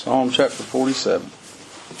Psalm chapter 47.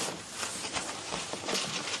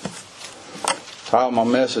 The title of my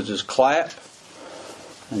message is Clap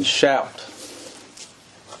and Shout.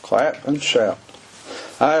 Clap and shout.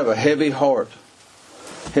 I have a heavy heart.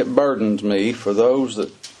 It burdens me for those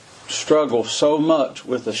that struggle so much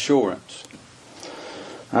with assurance.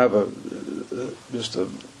 I have a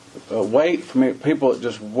weight for me, people that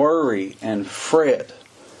just worry and fret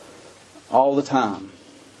all the time.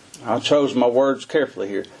 I chose my words carefully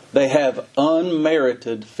here. They have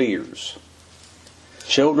unmerited fears.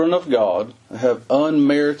 Children of God have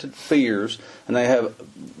unmerited fears, and they have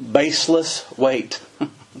baseless weight.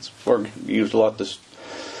 That's a word used a lot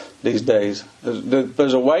these days.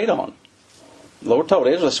 There's a weight on them. The Lord told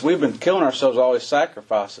Israel, we've been killing ourselves with all these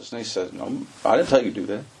sacrifices. And He said, no, I didn't tell you to do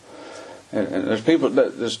that. And there's people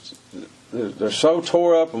that they're so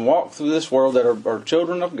tore up and walk through this world that are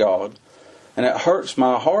children of God. And it hurts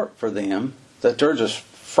my heart for them that they're just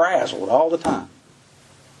frazzled all the time.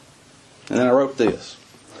 And then I wrote this.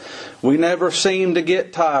 We never seem to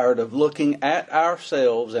get tired of looking at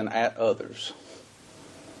ourselves and at others.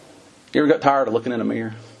 You ever got tired of looking in a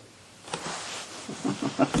mirror?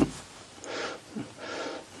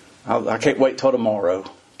 I can't wait till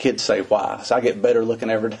tomorrow. Kids say why. So I get better looking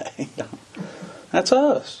every day. That's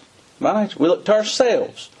us. We look to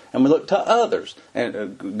ourselves and we look to others,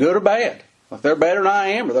 and good or bad. If they're better than I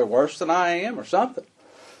am, or they're worse than I am, or something.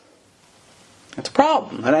 That's a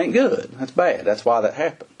problem. That ain't good. That's bad. That's why that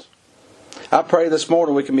happens. I pray this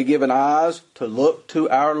morning we can be given eyes to look to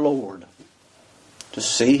our Lord, to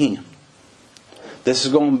see Him. This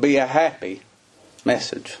is going to be a happy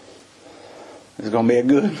message. It's going to be a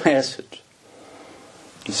good message.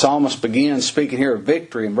 The psalmist begins speaking here of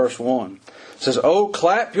victory in verse 1. It says, "Oh,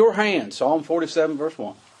 clap your hands." Psalm 47, verse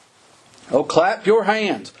 1. "Oh, clap your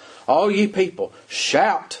hands, all ye people,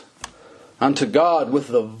 shout unto God with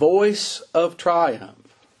the voice of triumph."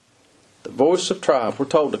 The voice of triumph. We're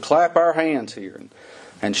told to clap our hands here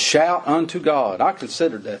and shout unto God. I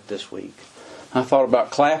considered that this week. I thought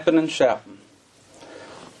about clapping and shouting.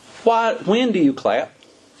 When do you clap?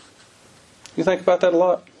 You think about that a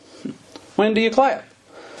lot? When do you clap?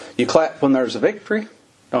 You clap when there's a victory,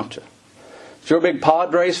 don't you? If you're a big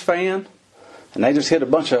Padres fan, and they just hit a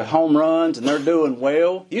bunch of home runs and they're doing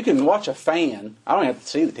well, you can watch a fan. I don't have to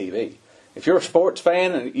see the TV. If you're a sports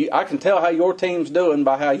fan, and I can tell how your team's doing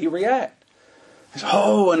by how you react. It's,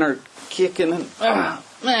 oh, and they're kicking and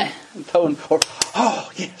throwing, or oh,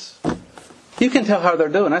 yes. You can tell how they're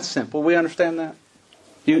doing. That's simple. We understand that.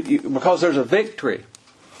 Because there's a victory,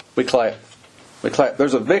 we clap. We clap.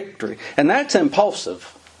 There's a victory. And that's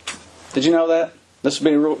impulsive. Did you know that? This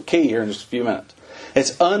will be a real key here in just a few minutes.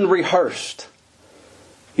 It's unrehearsed.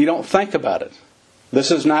 You don't think about it.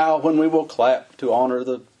 This is now when we will clap to honor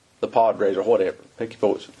the Padres or whatever. Pick your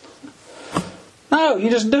poison. No, you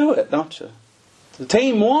just do it, don't you? The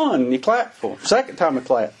team won, you clap for them. Second time you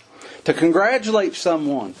clap. To congratulate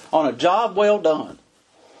someone on a job well done.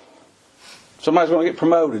 Somebody's going to get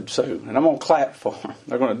promoted soon, and I'm going to clap for them.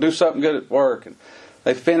 They're going to do something good at work, and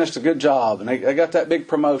they finished a good job, and they got that big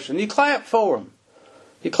promotion. You clap for them.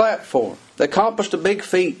 You clap for them. They accomplished a big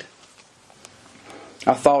feat.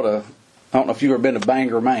 I don't know if you've ever been to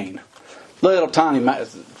Bangor, Maine. Little tiny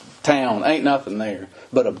town, ain't nothing there,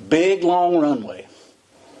 but a big long runway.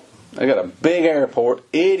 They got a big airport,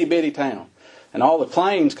 itty bitty town. And all the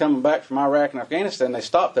planes coming back from Iraq and Afghanistan, they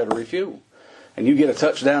stop there to refuel. And you get a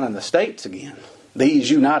touchdown in the States again. These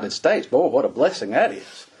United States, boy, what a blessing that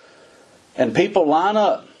is. And people line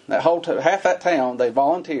up, that whole half that town, they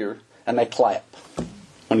volunteer, and they clap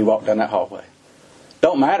when you walk down that hallway.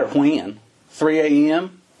 Don't matter when. 3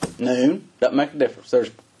 a.m., noon, doesn't make a difference.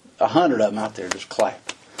 There's 100 of them out there just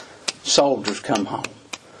clapping. Soldiers come home.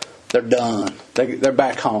 They're done. They're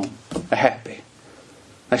back home. They're happy.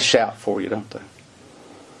 They shout for you, don't they?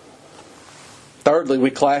 Thirdly,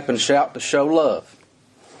 we clap and shout to show love.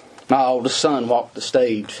 My oldest son walked the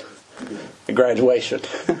stage at graduation.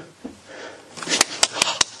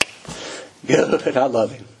 Good. I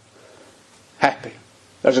love him. Happy.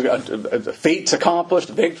 There's a feat's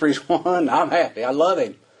accomplished, a victory's won. I'm happy. I love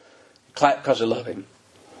him. Clap because I love him.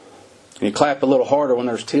 And you clap a little harder when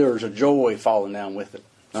there's tears of joy falling down with it,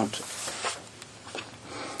 don't you?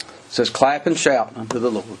 It says, clap and shout unto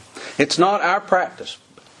the Lord. It's not our practice.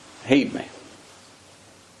 Heed me.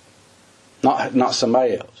 Not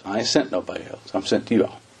somebody else. I ain't sent nobody else. I'm sent to you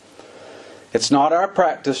all. It's not our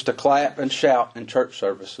practice to clap and shout in church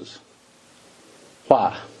services.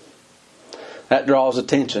 Why? That draws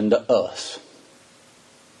attention to us.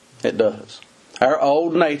 It does. Our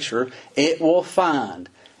old nature, it will find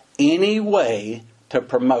any way to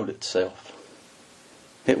promote itself.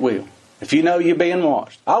 It will. If you know you're being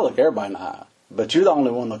watched, I'll look everybody in the eye. But you're the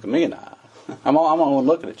only one looking me in the eye. I'm the only one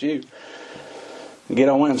looking at you. Get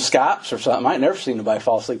on one of them Skypes or something. I ain't never seen nobody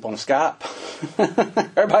fall asleep on a Skype.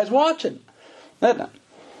 Everybody's watching. Isn't it?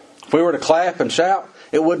 If we were to clap and shout,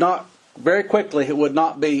 it would not, very quickly, it would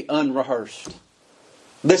not be unrehearsed.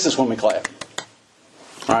 This is when we clap.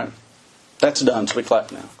 Right? That's done, so we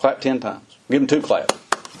clap now. Clap 10 times. Give them 2 claps.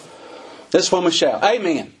 This is when we shout,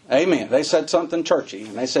 Amen, Amen. They said something churchy,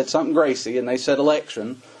 and they said something gracie, and they said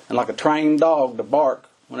election, and like a trained dog to bark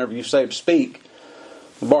whenever you say speak,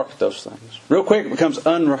 bark at those things. Real quick, it becomes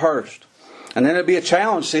unrehearsed. And then it'd be a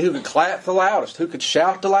challenge to see who could clap the loudest, who could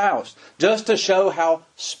shout the loudest, just to show how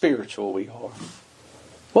spiritual we are.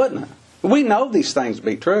 Wouldn't it? We know these things to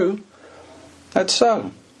be true. That's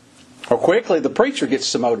so. Or quickly, the preacher gets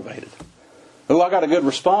so motivated. Oh, I got a good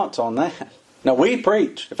response on that. Now, we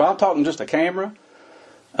preach. If I'm talking just a camera,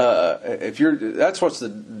 that's what's the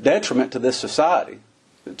detriment to this society.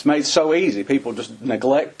 It's made so easy. People just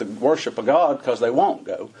neglect the worship of God because they won't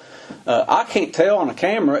go. I can't tell on a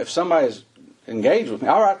camera if somebody's engaged with me.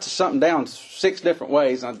 I'll write something down 6 different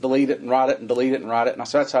ways, and I delete it and write it and delete it and write it, and I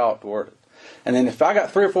say that's how I ought to word it. And then if I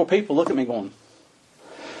got 3 or 4 people look at me going,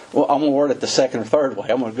 well, I'm going to word it the second or third way.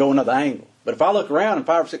 I'm going to go another angle. But if I look around and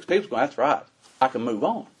 5 or 6 people go, that's right, I can move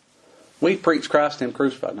on. We preach Christ and Him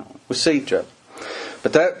crucified, don't we? We see each other.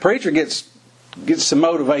 But that preacher gets some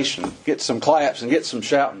motivation, gets some claps, and gets some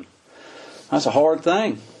shouting. That's a hard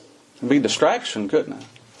thing. It'd be a distraction, couldn't it?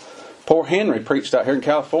 Poor Henry preached out here in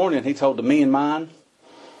California, and he told the me and mine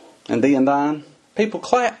and thee and thine. People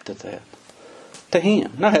clapped at that to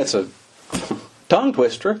him. Now that's a tongue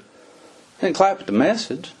twister. They didn't clap at the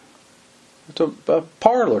message. It's a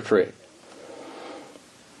parlor trick.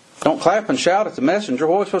 Don't clap and shout at the messenger.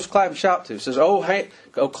 What are we supposed to clap and shout to? It says, oh,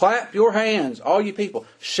 clap your hands, all you people.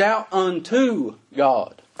 Shout unto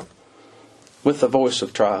God with the voice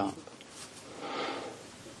of triumph.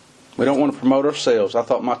 We don't want to promote ourselves. I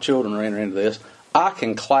thought my children were entering into this. I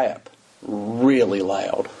can clap really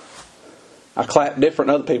loud. I clap different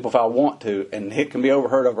than other people if I want to, and it can be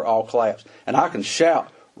overheard over all claps. And I can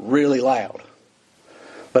shout really loud.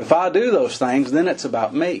 But if I do those things, then it's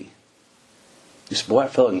about me. You say, boy,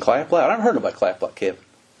 that fellow can clap loud. I never heard nobody clap like Kevin.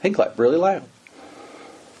 He can clap really loud.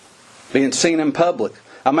 Being seen in public.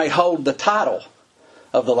 I may hold the title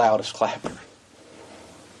of the loudest clapper.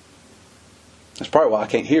 That's probably why I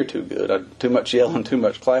can't hear too good. Too much yelling, too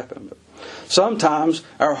much clapping. But sometimes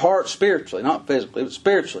our hearts spiritually, not physically, but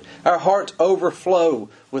spiritually, our hearts overflow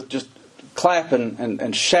with just clapping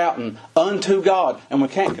and shouting unto God, and we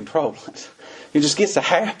can't control it. It just gets so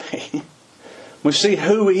happy. We see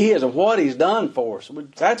who He is and what He's done for us.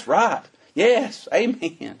 That's right. Yes.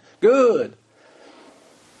 Amen. Good.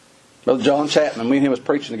 Brother John Chapman, me and him was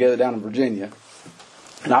preaching together down in Virginia.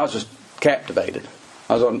 And I was just captivated.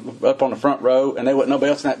 I was up on the front row, and there wasn't nobody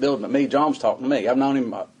else in that building but me. John was talking to me. I've known him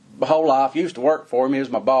my whole life. Used to work for him. He was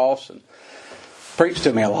my boss and preached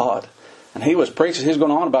to me a lot. And he was preaching. He was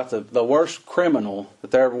going on about the worst criminal that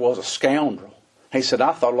there ever was, a scoundrel. He said,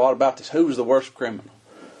 I thought a lot about this. Who was the worst criminal?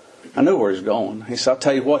 I knew where he was going. He said, I'll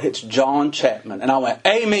tell you what, it's John Chapman. And I went,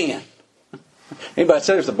 Amen. Anybody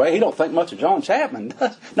says the way, he don't think much of John Chapman.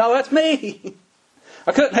 No, that's me.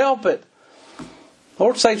 I couldn't help it.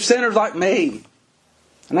 Lord save sinners like me.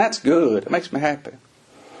 And that's good. It makes me happy.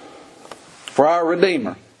 For our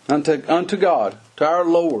Redeemer, unto God, to our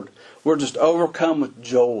Lord, we're just overcome with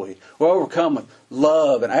joy. We're overcome with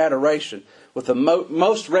love and adoration. With the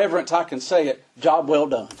most reverence I can say it, job well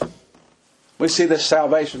done. We see this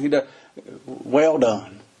salvation. He does, well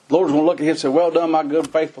done. The Lord's going to look at him and say, well done, my good,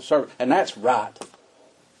 faithful servant. And that's right.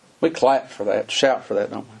 We clap for that, shout for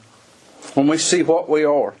that, don't we? When we see what we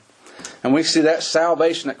are, and we see that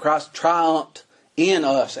salvation that Christ triumphed in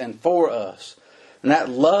us and for us, and that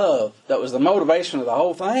love that was the motivation of the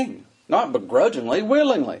whole thing, not begrudgingly,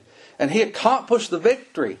 willingly. And He accomplished the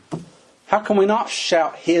victory. How can we not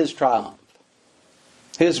shout His triumph?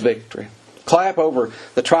 His victory. Clap over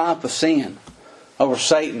the triumph of sin, over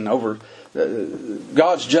Satan, over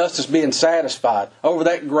God's justice being satisfied, over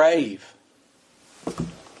that grave,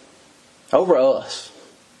 over us.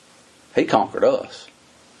 He conquered us.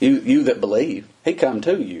 You that believe. He come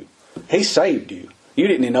to you. He saved you. You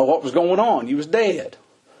didn't even know what was going on. You was dead.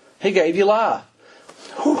 He gave you life.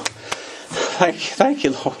 Whew. Thank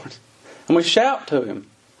you, Lord. And we shout to Him.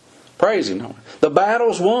 Praise Him, Lord. The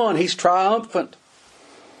battle's won. He's triumphant.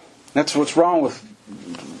 That's what's wrong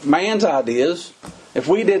with man's ideas. If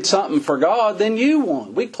we did something for God, then you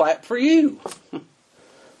won. We clap for you.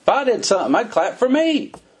 If I did something, I'd clap for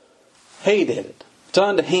me. He did it. It's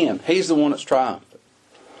unto Him. He's the one that's triumphant.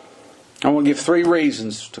 I want to give 3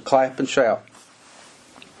 reasons to clap and shout.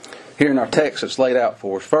 Here in our text it's laid out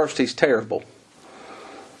for us. First, He's terrible.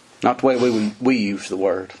 Not the way we use the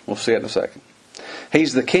word. We'll see it in a second.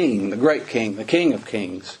 He's the King, the great King, the King of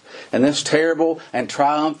kings. And this terrible and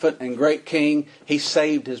triumphant and great King, He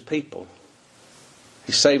saved His people.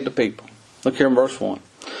 He saved the people. Look here in verse 1.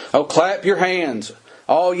 Oh, clap your hands,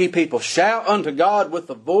 all ye people. Shout unto God with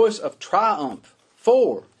the voice of triumph.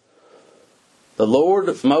 For the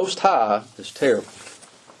Lord Most High is terrible.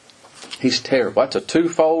 He's terrible. That's a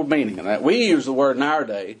twofold meaning in that. We use the word in our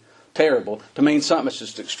day, terrible, to mean something that's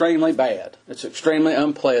just extremely bad. It's extremely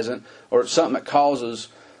unpleasant, or it's something that causes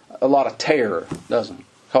a lot of terror, doesn't it?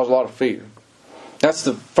 Causes a lot of fear. That's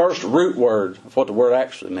the first root word of what the word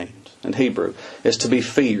actually means in Hebrew, is to be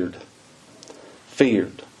feared.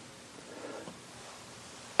 Feared.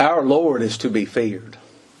 Our Lord is to be feared.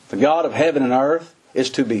 The God of heaven and earth is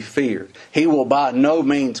to be feared. He will by no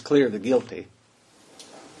means clear the guilty.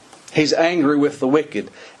 He's angry with the wicked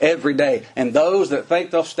every day. And those that think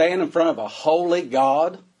they'll stand in front of a holy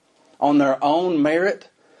God on their own merit,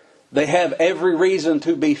 they have every reason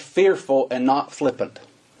to be fearful and not flippant.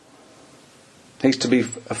 He's to be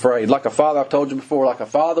afraid. Like a father, I've told you before, like a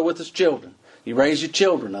father with his children. You raise your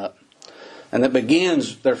children up. And it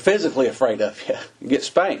begins, they're physically afraid of you. You get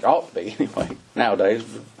spanked. Ought to be, anyway, nowadays.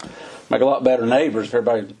 Make a lot better neighbors if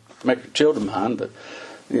everybody make your children mind. But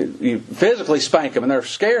you physically spank them and they're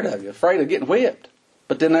scared of you, afraid of getting whipped.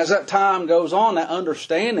 But then as that time goes on, that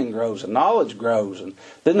understanding grows and knowledge grows. And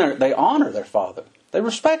then they honor their father. They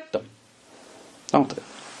respect them. Don't they?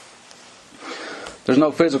 There's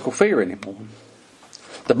no physical fear anymore.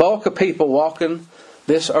 The bulk of people walking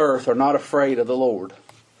this earth are not afraid of the Lord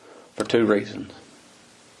for 2 reasons.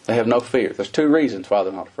 They have no fear. There's 2 reasons why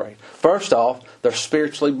they're not afraid. First off, they're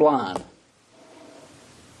spiritually blind.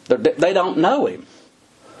 They don't know Him.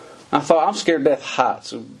 I thought, I'm scared to death of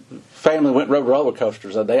heights. Family went and rode roller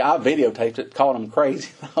coasters the other day. I videotaped it, called them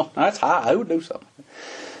crazy. That's high. Who would do something?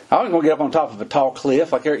 I wasn't going to get up on top of a tall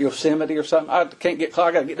cliff like there at Yosemite or something. I can't get close.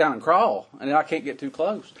 I got to get down and crawl, and then I can't get too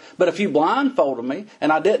close. But if you blindfolded me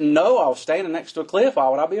and I didn't know I was standing next to a cliff, why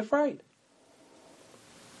would I be afraid?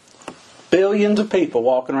 Billions of people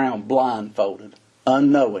walking around blindfolded,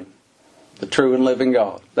 unknowing the true and living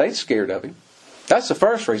God. They ain't scared of Him. That's the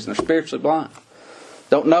first reason. They're spiritually blind.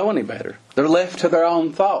 Don't know any better. They're left to their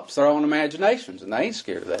own thoughts, their own imaginations, and they ain't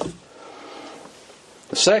scared of that.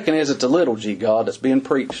 The second is it's a little g God that's being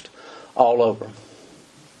preached all over.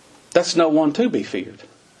 That's no one to be feared.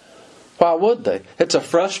 Why would they? It's a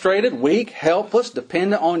frustrated, weak, helpless,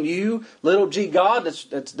 dependent on you, little g God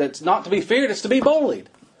that's not to be feared, it's to be bullied.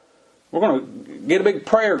 We're going to get a big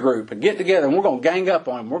prayer group and get together and we're going to gang up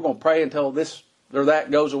on Him. We're going to pray until this or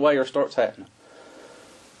that goes away or starts happening.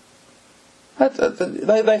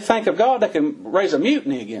 They think of God, they can raise a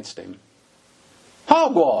mutiny against Him.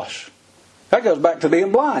 Hogwash. That goes back to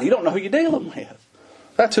being blind. You don't know who you're dealing with.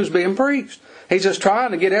 That's who's being preached. He's just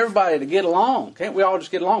trying to get everybody to get along. Can't we all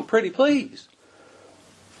just get along? Pretty please.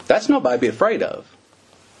 That's nobody to be afraid of.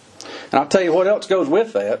 And I'll tell you what else goes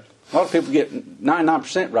with that. A lot of people get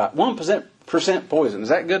 99% right. 1% poison. Is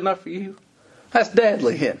that good enough for you? That's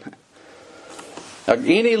deadly, isn't it? Now,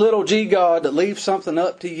 any little g God that leaves something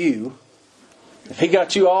up to you, if He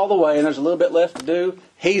got you all the way and there's a little bit left to do,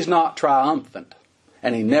 He's not triumphant.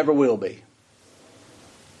 And He never will be.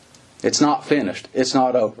 It's not finished. It's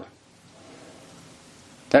not over.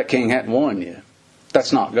 That king hadn't won yet.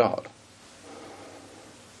 That's not God.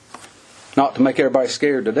 Not to make everybody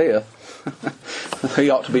scared to death. He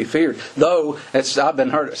ought to be feared. Though, I've been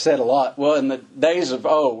heard it said a lot, well, in the days of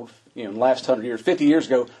old, in the last 100 years, 50 years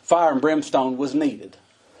ago, fire and brimstone was needed.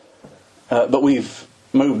 But we've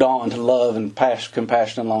moved on to love and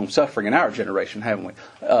compassion and long suffering in our generation, haven't we?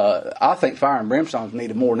 I think fire and brimstone is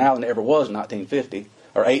needed more now than it ever was in 1950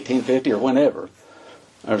 or 1850 or whenever.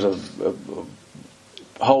 There's a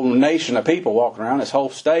whole nation of people walking around, this whole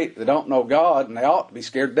state, that don't know God, and they ought to be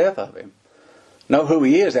scared to death of Him. Know who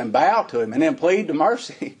He is and bow to Him and then plead to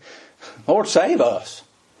mercy. Lord, save us.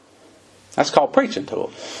 That's called preaching to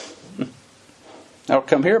Him. They'll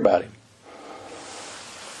come hear about Him.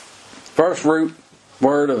 First root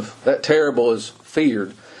word of that terrible is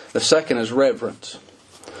feared. The second is reverence.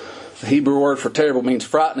 The Hebrew word for terrible means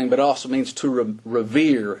frightening, but also means to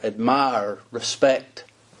revere, admire, respect,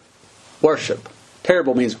 worship.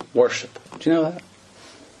 Terrible means worship. Do you know that?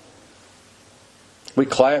 We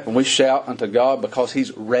clap and we shout unto God because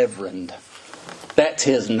He's reverend. That's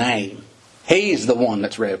His name. He's the one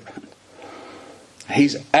that's reverend.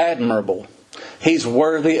 He's admirable. He's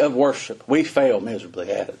worthy of worship. We fail miserably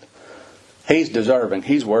at it. He's deserving.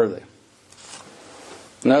 He's worthy.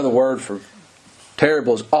 Another word for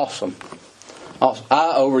terrible is awesome. Awesome.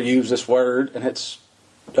 I overuse this word, and it's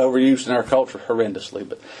overused in our culture horrendously,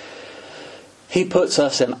 but He puts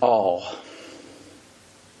us in awe.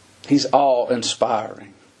 He's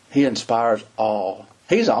awe-inspiring. He inspires awe.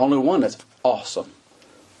 He's the only one that's awesome,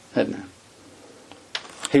 isn't he?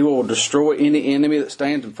 He will destroy any enemy that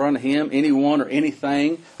stands in front of Him. Anyone or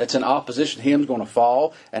anything that's in opposition to Him is going to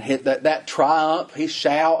fall. And hit that triumph He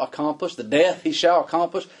shall accomplish. The death He shall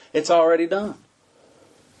accomplish. It's already done.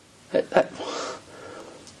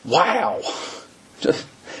 Wow.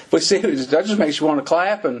 We see that just makes you want to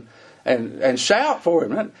clap and shout for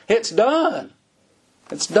Him. It's done.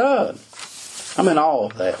 It's done. I'm in awe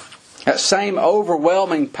of that. That same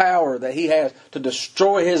overwhelming power that He has to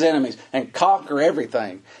destroy His enemies and conquer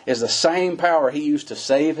everything is the same power He used to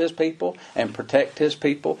save His people and protect His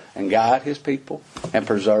people and guide His people and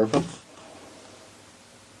preserve them.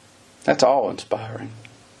 That's awe-inspiring.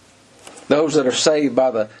 Those that are saved by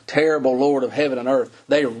the terrible Lord of heaven and earth,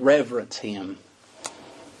 they reverence Him.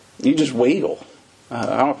 You just will.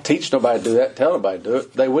 I don't teach nobody to do that, tell nobody to do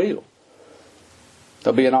it. They will.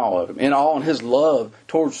 They'll be in awe of Him. In awe in His love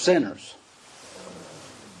towards sinners.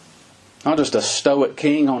 Not just a stoic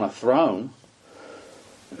king on a throne.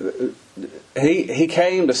 He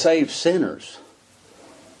came to save sinners.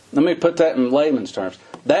 Let me put that in layman's terms.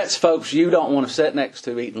 That's folks you don't want to sit next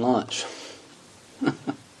to eating lunch.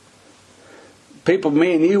 People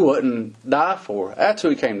me and you wouldn't die for. That's who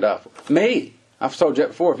He came to die for. Me. I've told you that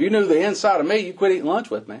before. If you knew the inside of me, you'd quit eating lunch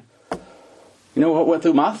with me. You know what went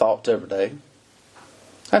through my thoughts every day?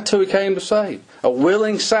 That's who He came to save. A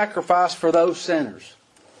willing sacrifice for those sinners.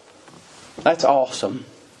 That's awesome.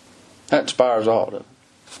 That inspires all of it.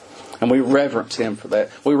 And we reverence Him for that.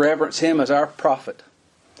 We reverence Him as our prophet.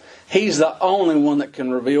 He's the only one that can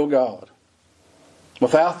reveal God.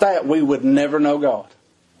 Without that, we would never know God.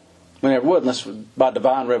 We never would unless by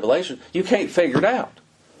divine revelation. You can't figure it out.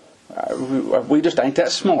 We just ain't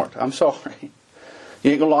that smart. I'm sorry.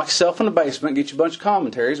 You ain't going to lock yourself in the basement, get you a bunch of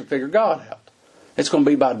commentaries and figure God out. It's going to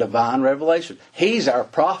be by divine revelation. He's our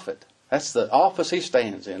prophet. That's the office He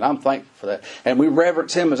stands in. I'm thankful for that. And we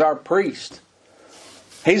reverence Him as our priest.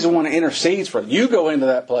 He's the one that intercedes for us. You go into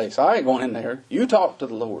that place. I ain't going in there. You talk to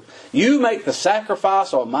the Lord. You make the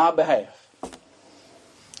sacrifice on my behalf.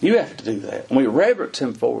 You have to do that. And we reverence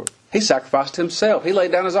Him for it. He sacrificed Himself. He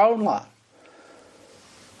laid down His own life.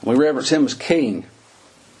 We reverence Him as King.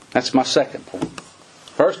 That's my second point.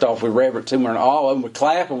 First off, we reverence Him. We're in awe of Him. We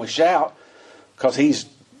clap and we shout because He's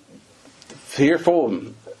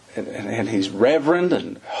fearful and He's reverend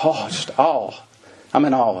and just awe. I'm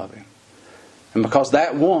in awe of Him. And because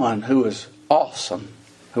that one who is awesome,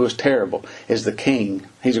 who is terrible, is the King.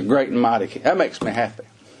 He's a great and mighty King. That makes me happy.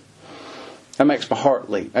 That makes my heart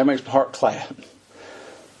leap. That makes my heart clap.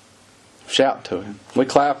 Shout to Him. We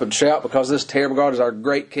clap and shout because this terrible God is our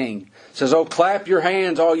great King. It says, "Oh, clap your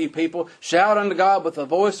hands, all you people. Shout unto God with a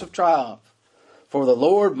voice of triumph. For the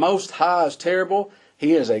Lord Most High is terrible.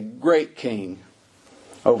 He is a great King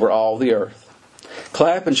over all the earth."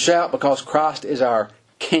 Clap and shout because Christ is our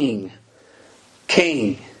King.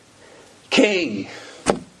 King. King.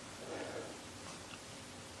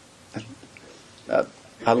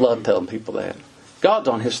 I love telling people that. God's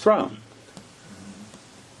on His throne.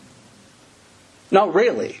 No,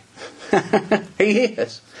 really. He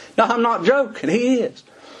is. No, I'm not joking. He is.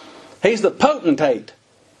 He's the potentate.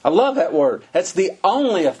 I love that word. That's the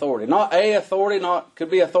only authority. Not a authority.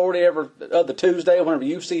 Could be authority every other Tuesday whenever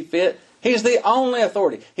you see fit. He's the only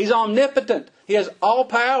authority. He's omnipotent. He has all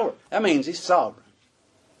power. That means He's sovereign.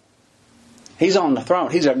 He's on the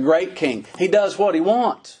throne. He's a great King. He does what He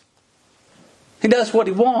wants. He does what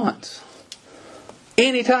He wants.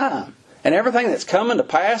 Anytime. And everything that's coming to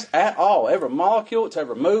pass at all, every molecule that's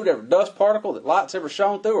ever moved, every dust particle that light's ever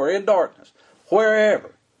shone through or in darkness,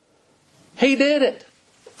 wherever, He did it.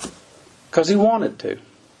 Because He wanted to.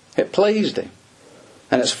 It pleased Him.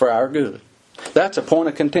 And it's for our good. That's a point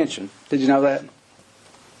of contention. Did you know that?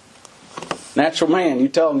 Natural man, you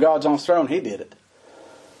tell him God's on His throne, He did it.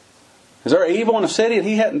 Is there evil in a city and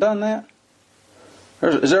He hadn't done that?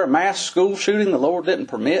 Is there a mass school shooting the Lord didn't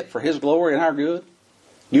permit for His glory and our good?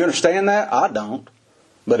 You understand that? I don't.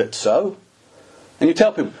 But it's so. And you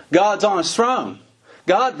tell people, God's on His throne.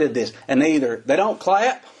 God did this. And they don't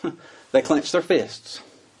clap, they clench their fists.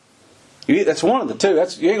 That's one of the two.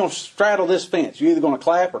 You ain't going to straddle this fence. You're either going to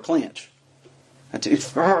clap or clench.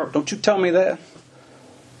 Don't you tell me that.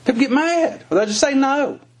 People get mad. Or they'll just say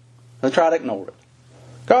no. They try to ignore it.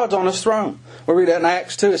 God's on His throne. We read that in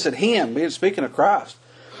Acts 2. It said Him, speaking of Christ.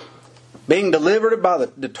 being delivered by the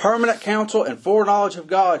determinate counsel and foreknowledge of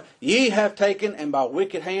God, ye have taken and by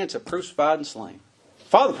wicked hands have crucified and slain.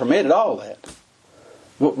 Father permitted all that.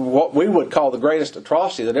 What we would call the greatest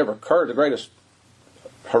atrocity that ever occurred, the greatest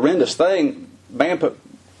horrendous thing, man put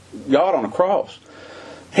God on a cross.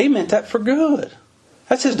 He meant that for good.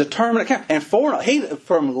 That's His determinate counsel. And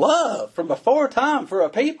from love, from before time for a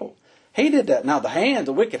people. He did that. Now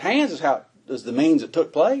the wicked hands is the means it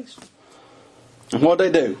took place. And what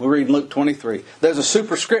did they do? We read in Luke 23. There's a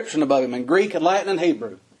superscription above him in Greek and Latin and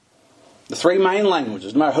Hebrew. The three main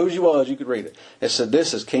languages. No matter who you was, you could read it. It said,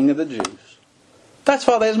 this is King of the Jews. That's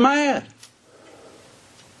why they was mad.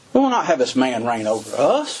 We will not have this man reign over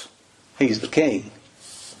us. He's the king.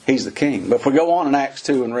 He's the king. But if we go on in Acts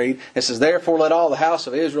 2 and read, it says, therefore let all the house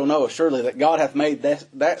of Israel know assuredly that God hath made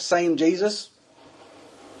that same Jesus,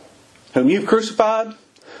 whom you've crucified,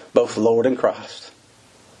 both Lord and Christ.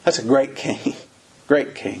 That's a great king.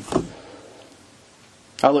 Great king.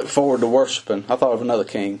 I look forward to worshiping. I thought of another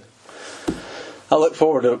king. I look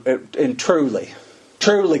forward to it in truly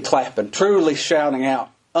clapping, truly shouting out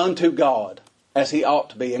unto God as He ought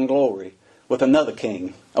to be in glory with another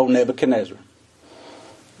king, old Nebuchadnezzar.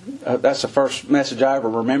 That's the first message I ever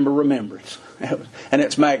remember remembrance. And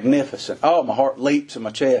it's magnificent. Oh, my heart leaps in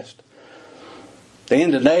my chest. The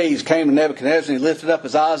end of days came to Nebuchadnezzar, and he lifted up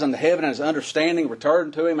his eyes unto heaven, and his understanding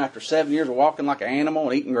returned to him after 7 years of walking like an animal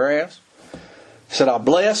and eating grass. He said, I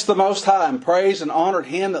bless the Most High, and praised and honored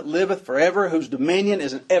Him that liveth forever, whose dominion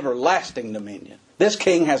is an everlasting dominion. This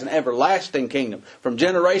king has an everlasting kingdom, from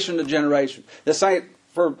generation to generation. This ain't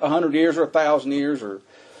for 100 years or 1,000 years. Or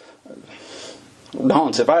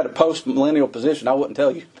Don said, if I had a post-millennial position, I wouldn't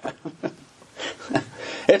tell you.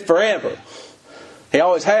 It's forever. He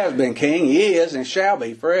always has been king. He is and shall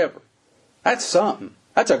be forever. That's something.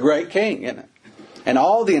 That's a great king, isn't it? And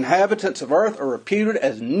all the inhabitants of earth are reputed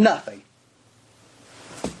as nothing.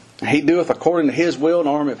 He doeth according to His will in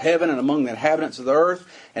the army of heaven and among the inhabitants of the earth.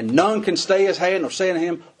 And none can stay His hand nor say unto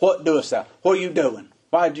Him, what doest thou? What are you doing?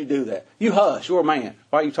 Why did you do that? You hush. You're a man.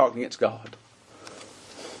 Why are you talking against God?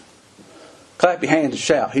 Clap your hands and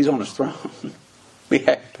shout. He's on His throne. Be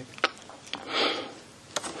happy.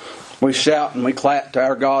 We shout and we clap to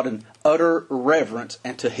our God in utter reverence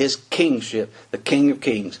and to His kingship, the King of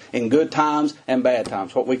Kings, in good times and bad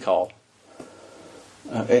times, what we call.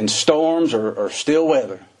 In storms or still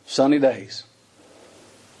weather, sunny days.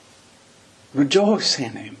 Rejoice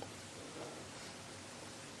in Him.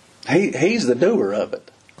 He's the doer of it.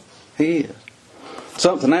 He is.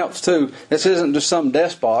 Something else too. This isn't just some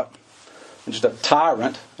despot, just a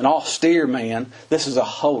tyrant, an austere man. This is a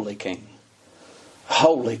holy king.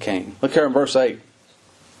 Holy king. Look here in verse 8.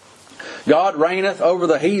 God reigneth over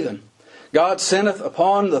the heathen. God sitteth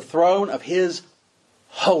upon the throne of His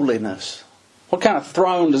holiness. What kind of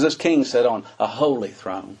throne does this king sit on? A holy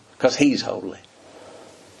throne. Because He's holy.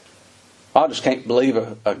 I just can't believe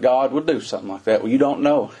a God would do something like that. Well, you don't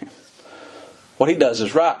know Him. What He does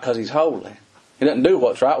is right because He's holy. He doesn't do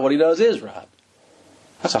what's right. What He does is right.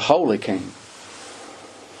 That's a holy king.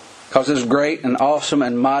 Because this great and awesome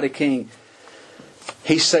and mighty king,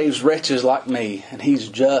 He saves wretches like me, and He's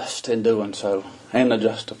just in doing so, and the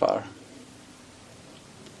justifier.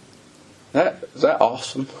 Is that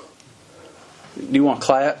awesome? Do you want to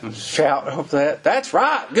clap and shout over that? That's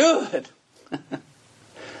right, good.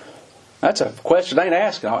 That's a question they ain't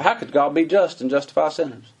asking. How could God be just and justify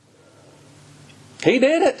sinners? He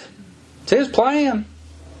did it. It's His plan.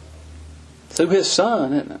 Through His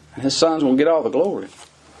Son, isn't it? And His Son's going to get all the glory.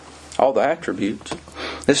 All the attributes.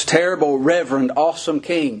 This terrible, reverend, awesome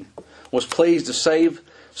king was pleased to save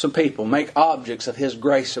some people, make objects of His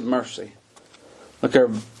grace and mercy. Look there,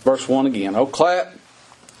 verse 1 again. Oh, clap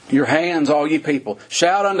your hands, all you people.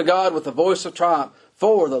 Shout unto God with the voice of triumph.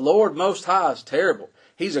 For the Lord Most High is terrible.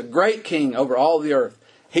 He's a great king over all the earth.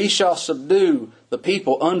 He shall subdue the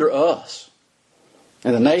people under us,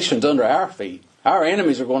 and the nations under our feet. Our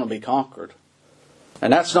enemies are going to be conquered.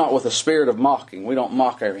 And that's not with a spirit of mocking. We don't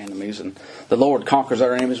mock our enemies. And the Lord conquers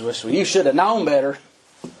our enemies. We say, you should have known better.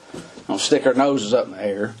 Don't stick our noses up in the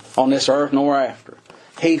air on this earth nor after.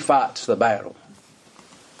 He fights the battle.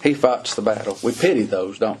 He fights the battle. We pity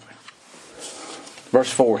those, don't we?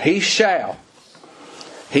 Verse 4. He shall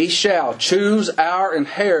choose our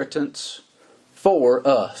inheritance for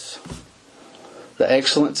us. The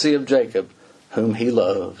excellency of Jacob, whom He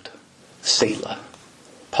loved. Selah.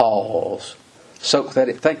 Pause. Soak that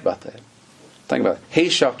in. Think about that. Think about it. He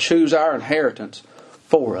shall choose our inheritance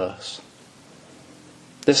for us.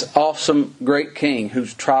 This awesome great king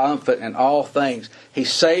who's triumphant in all things. He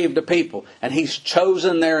saved the people and He's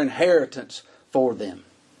chosen their inheritance for them.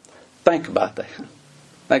 Think about that.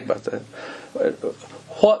 Think about that.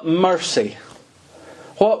 What mercy,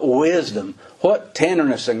 what wisdom, what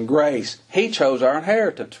tenderness and grace. He chose our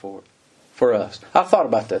inheritance for us. I thought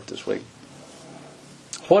about that this week.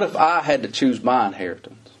 What if I had to choose my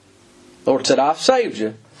inheritance? The Lord said, I've saved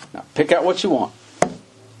you. Now pick out what you want.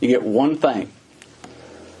 You get one thing.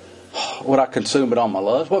 Would I consume it on my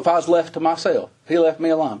lusts? What if I was left to myself? He left me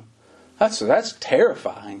alone. That's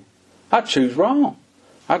terrifying. I'd choose wrong.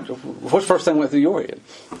 What's the first thing went through your head?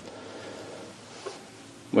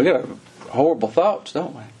 We got horrible thoughts,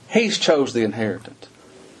 don't we? He's chose the inheritance.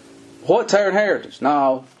 What's our inheritance?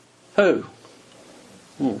 No. Who?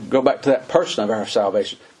 We'll go back to that person of our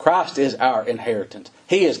salvation. Christ is our inheritance.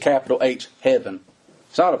 He is capital H, heaven.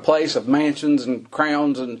 It's not a place of mansions and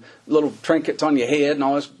crowns and little trinkets on your head and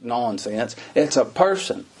all this nonsense. It's a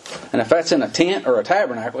person. And if that's in a tent or a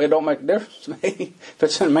tabernacle, it don't make a difference to me. If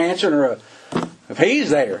it's in a mansion or if He's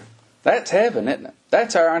there, that's heaven, isn't it?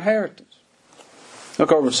 That's our inheritance.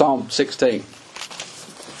 Look over to Psalm 16.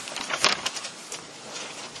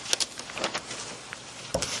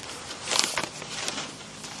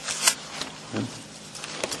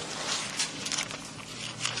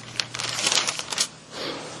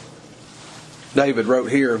 David wrote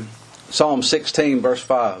here, Psalm 16, verse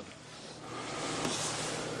 5.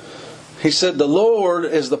 He said, the Lord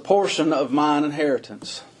is the portion of mine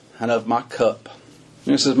inheritance and of my cup.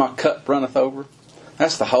 This is my cup runneth over.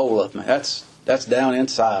 That's the whole of me. That's down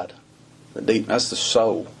inside. The deep. That's the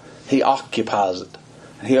soul. He occupies it.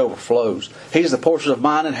 And He overflows. He's the portion of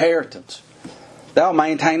mine inheritance. Thou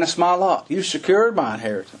maintainest my lot. You secured my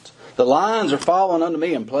inheritance. The lines are fallen unto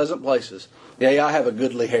me in pleasant places. Yea, I have a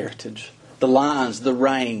goodly heritage. The lines, the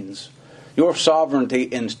reins. Your sovereignty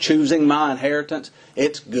in choosing my inheritance,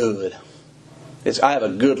 it's good. I have a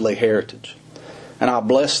goodly heritage. And I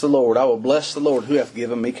bless the Lord. I will bless the Lord who hath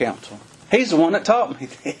given me counsel. He's the one that taught me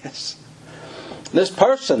this. This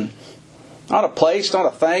person, not a place,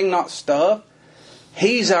 not a thing, not stuff.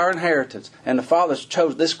 He's our inheritance. And the Father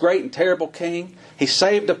chose this great and terrible King. He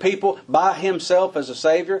saved the people by Himself as a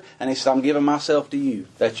Savior. And He said, I'm giving myself to you.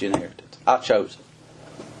 That's your inheritance. I chose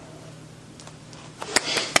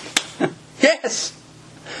it. Yes!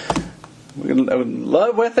 We're in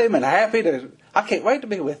love with Him and happy to... I can't wait to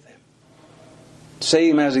be with Him. See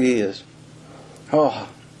Him as He is. Oh,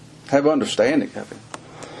 have understanding of Him.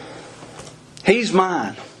 He's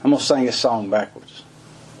mine. I'm going to sing this song backwards.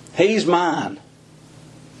 He's mine.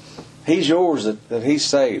 He's yours that He's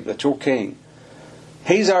saved. That's your King.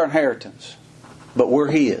 He's our inheritance. But we're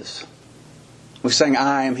His. We sing,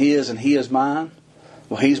 I am His and He is mine.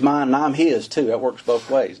 Well, He's mine and I'm His too. That works both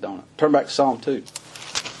ways, don't it? Turn back to Psalm 2.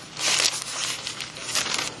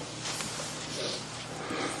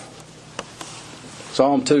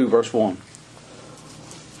 Psalm 2, verse 1.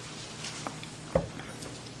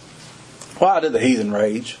 Why did the heathen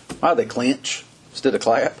rage? Why did they clench instead of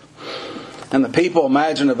clap? And the people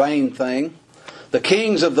imagine a vain thing. The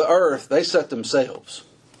kings of the earth, they set themselves.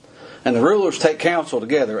 And the rulers take counsel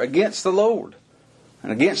together against the Lord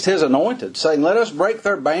and against His anointed, saying, let us break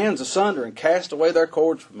their bands asunder and cast away their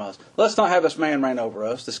cords from us. Let's not have this man reign over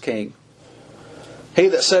us, this king. He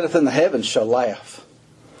that sitteth in the heavens shall laugh.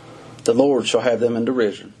 The Lord shall have them in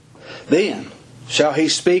derision. Then shall He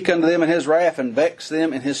speak unto them in His wrath and vex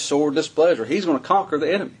them in His sore displeasure. He's going to conquer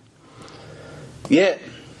the enemy. Yet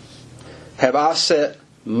have I set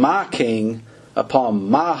my King upon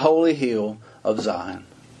my holy hill of Zion.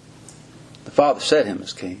 The Father set Him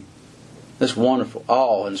as King. This wonderful,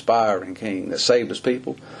 awe-inspiring King that saved His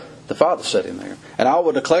people. The Father set Him there. And I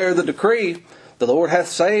will declare the decree. The Lord hath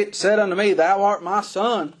said unto me, Thou art my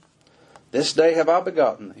Son. This day have I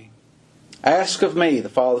begotten thee. Ask of me, the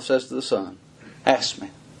Father says to the Son. Ask me.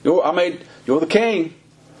 You're the King.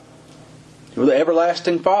 You're the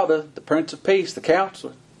everlasting Father, the Prince of Peace, the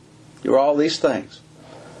Counselor. You're all these things.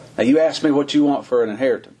 Now you ask me what you want for an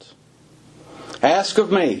inheritance. Ask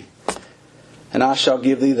of me, and I shall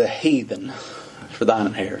give thee the heathen for thine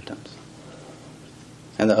inheritance,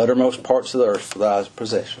 and the uttermost parts of the earth for thy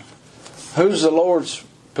possession. Who's the Lord's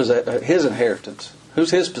His inheritance? Who's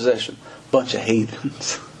His possession? Bunch of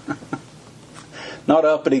heathens. Not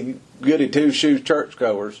uppity, goody two-shoes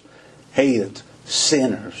churchgoers. Heathens.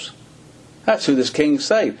 Sinners. That's who this King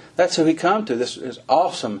saved. That's who He come to. This is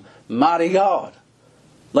awesome, mighty God.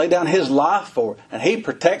 Lay down His life for it. And He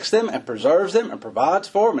protects them and preserves them and provides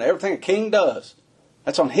for them and everything a king does.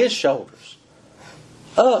 That's on His shoulders.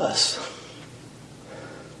 Us.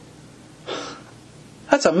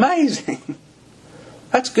 That's amazing.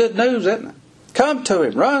 That's good news, isn't it? Come to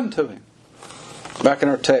Him. Run to Him. Back in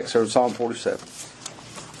our text, there was Psalm 47.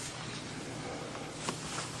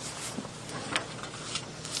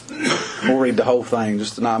 We'll read the whole thing,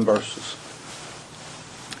 just the 9 verses.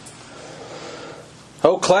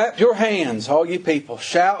 Oh, clap your hands, all ye people.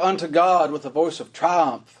 Shout unto God with a voice of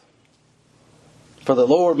triumph. For the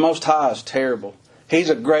Lord Most High is terrible. He's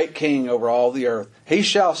a great king over all the earth. He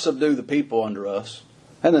shall subdue the people under us,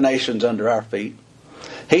 and the nations under our feet.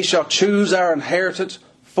 He shall choose our inheritance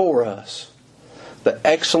for us, the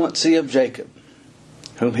excellency of Jacob,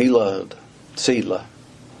 whom He loved. Selah.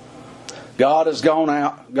 God has gone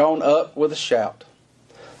up with a shout.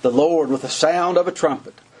 The Lord with the sound of a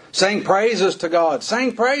trumpet. Sing praises to God.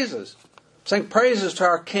 Sing praises. Sing praises to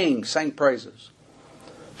our King. Sing praises.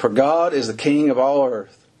 For God is the King of all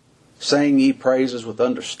earth. Sing ye praises with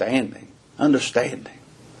understanding. Understanding.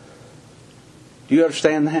 Do you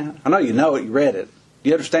understand that? I know you know it. You read it. Do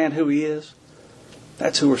you understand who He is?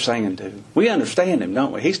 That's who we're singing to. We understand Him,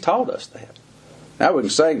 don't we? He's taught us that. Now we can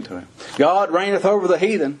sing to Him. God reigneth over the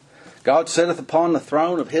heathen. God sitteth upon the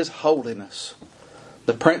throne of His holiness.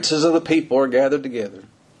 The princes of the people are gathered together,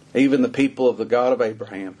 even the people of the God of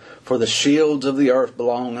Abraham. For the shields of the earth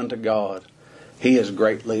belong unto God. He is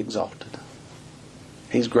greatly exalted.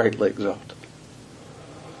 He's greatly exalted.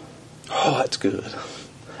 Oh, that's good.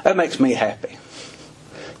 That makes me happy.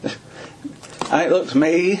 I ain't looked to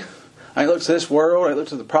me. I ain't looked to this world. I ain't looked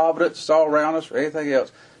to the providence that's all around us or anything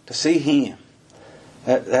else. To see Him.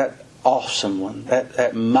 That awesome one.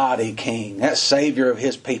 That mighty King. That Savior of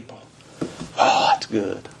His people. Oh, that's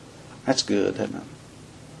good. That's good, isn't it?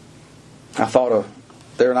 I thought of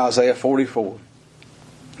there in Isaiah 44.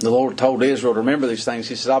 The Lord told Israel to remember these things.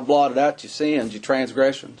 He said, I blotted out your sins, your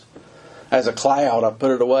transgressions. As a cloud, I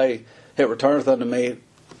put it away. It returneth unto me.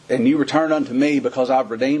 And you return unto me because I've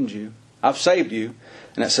redeemed you. I've saved you.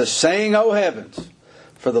 And it says, sing, O heavens,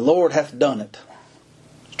 for the Lord hath done it.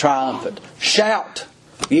 Triumphant. Shout,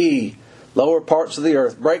 ye lower parts of the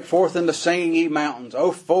earth. Break forth into singing, ye mountains.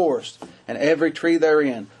 O forest, and every tree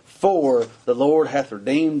therein. For the Lord hath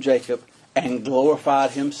redeemed Jacob and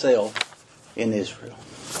glorified Himself in Israel.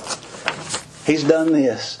 He's done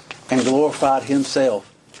this and glorified Himself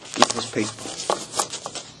with His people.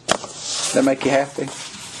 That make you happy?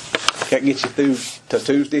 That get you through to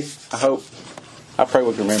Tuesday, I hope. I pray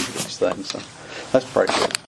we can remember these things. So let's pray.